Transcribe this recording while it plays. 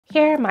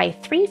Here are my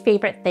 3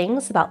 favorite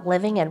things about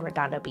living in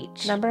Redondo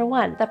Beach. Number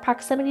 1, the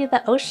proximity of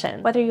the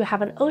ocean. Whether you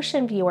have an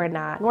ocean view or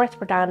not, North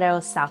Redondo,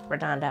 South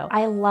Redondo,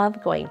 I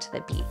love going to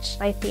the beach.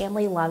 My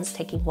family loves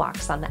taking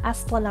walks on the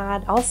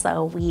Esplanade.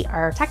 Also, we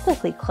are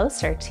technically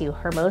closer to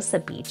Hermosa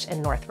Beach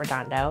in North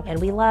Redondo,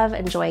 and we love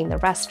enjoying the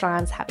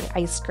restaurants, having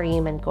ice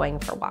cream, and going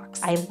for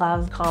walks. I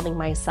love calming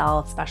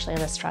myself, especially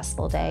on a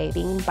stressful day.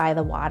 Being by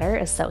the water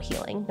is so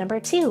healing. Number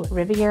 2,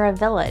 Riviera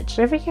Village.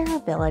 Riviera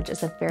Village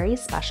is a very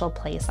special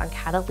place on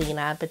Catalina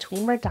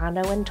between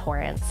Redondo and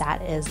Torrance.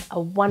 That is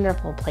a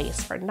wonderful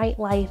place for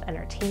nightlife,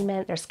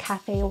 entertainment. There's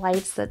cafe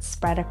lights that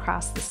spread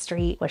across the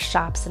street with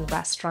shops and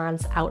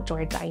restaurants,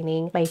 outdoor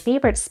dining. My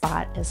favorite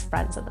spot is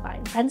Friends of the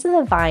Vine. Friends of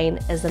the Vine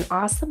is an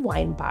awesome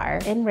wine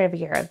bar in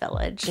Riviera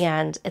Village,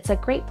 and it's a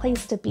great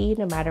place to be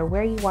no matter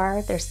where you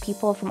are. There's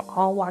people from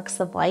all walks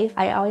of life.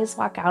 I always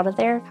walk out of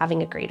there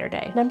having a greater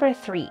day. Number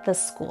 3, the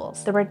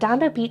schools. The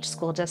Redondo Beach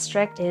School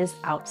District is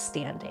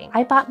outstanding.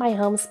 I bought my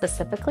home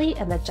specifically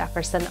in the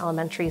Jefferson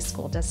Elementary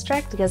School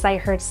District because I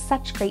heard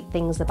such great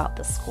things about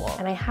the school.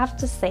 And I have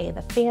to say,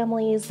 the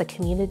families, the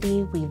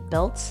community we've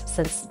built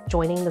since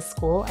joining the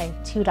school, I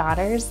have 2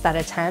 daughters that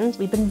attend.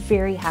 We've been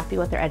very happy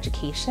with their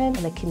education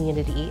and the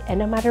community. And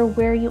no matter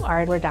where you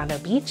are in Redondo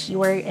Beach,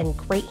 you are in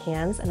great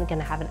hands and going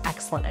to have an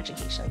excellent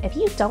education. If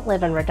you don't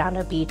live in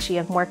Redondo Beach, you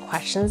have more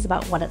questions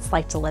about what it's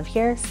like to live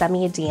here, send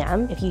me a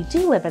DM. If you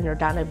do live in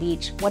Redondo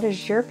Beach, what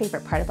is your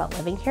favorite part about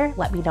living here?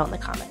 Let me know in the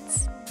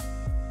comments.